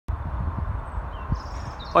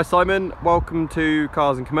Hi Simon, welcome to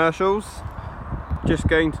Cars and Commercials. Just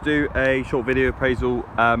going to do a short video appraisal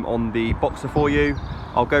on the Boxer for you.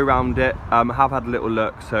 I'll go around it. I have had a little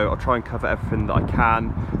look, so I'll try and cover everything that I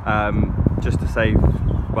can, just to save,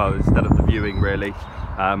 well, instead of the viewing really.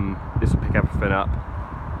 This will pick everything up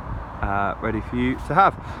ready for you to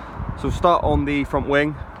have. So we'll start on the front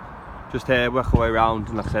wing, just here, work our way around,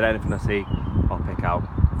 and like I said, anything I see I'll pick out.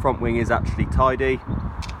 Front wing is actually tidy,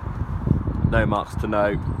 no marks to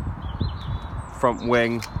note. Front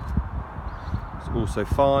wing is also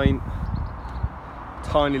fine.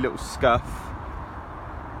 Tiny little scuff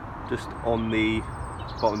just on the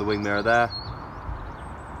bottom of the wing mirror there.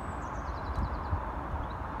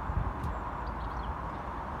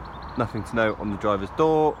 Nothing to note on the driver's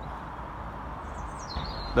door.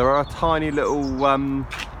 There are a tiny little,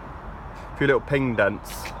 few little ping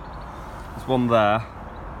dents. There's one there,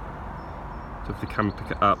 so if the camera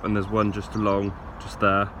pick it up, and there's one just along, just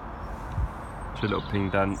there. Two little ping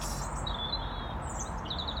dents,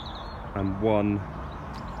 and one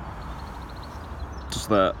just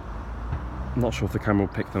there. I'm not sure if the camera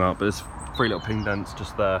will pick them up, but there's three little ping dents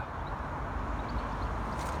just there.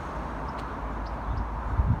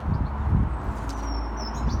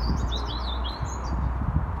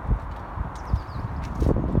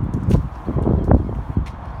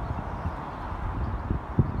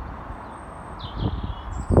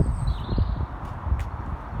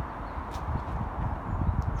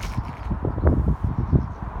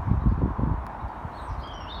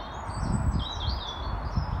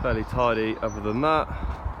 Fairly tidy other than that.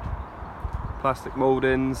 Plastic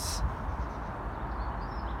mouldings,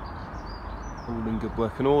 all in good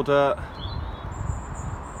working order.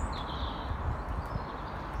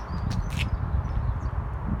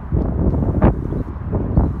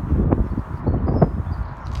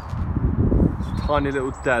 It's a tiny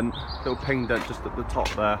little dent, little ping dent just at the top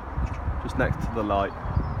there, just next to the light.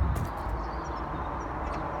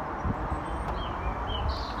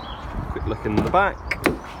 Quick look in the back.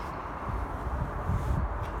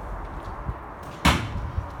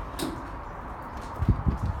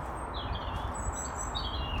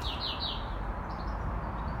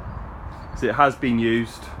 So it has been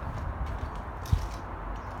used,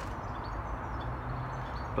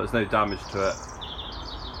 but there's no damage to it.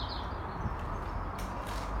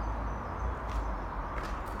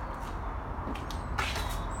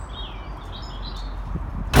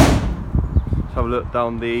 Let's have a look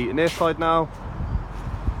down the near side now.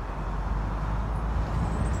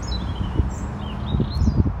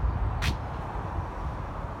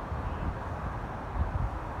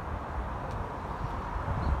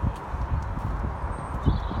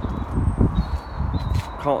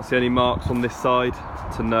 Can't see any marks on this side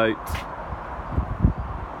to note.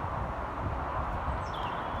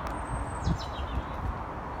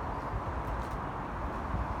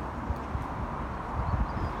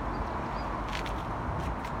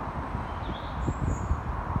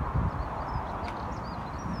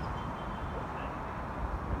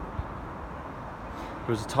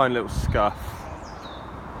 There's a tiny little scuff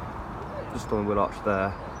just on the wheel arch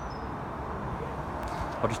there.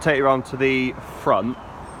 I'll just take you around to the front,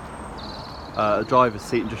 the driver's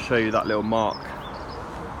seat, and just show you that little mark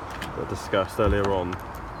that I discussed earlier on.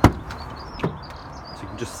 So you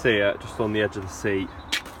can just see it just on the edge of the seat,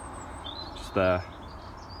 just there.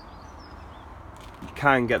 You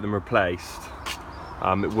can get them replaced.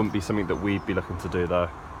 It wouldn't be something that we'd be looking to do though,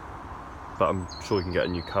 but I'm sure you can get a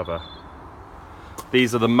new cover.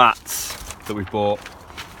 These are the mats that we bought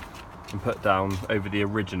and put down over the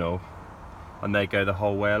original, and they go the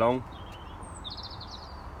whole way along.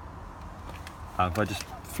 If I just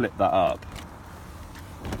flip that up,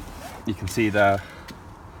 you can see there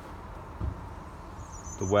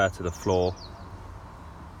the wear to the floor.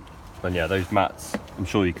 And yeah, those mats, I'm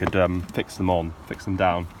sure you could fix them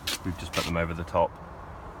down. We've just put them over the top.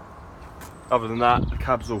 Other than that, the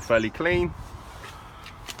cab's all fairly clean.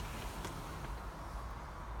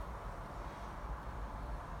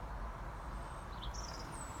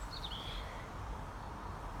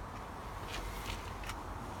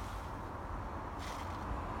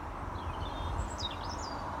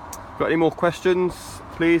 Got any more questions,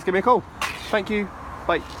 please give me a call. Thank you,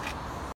 bye.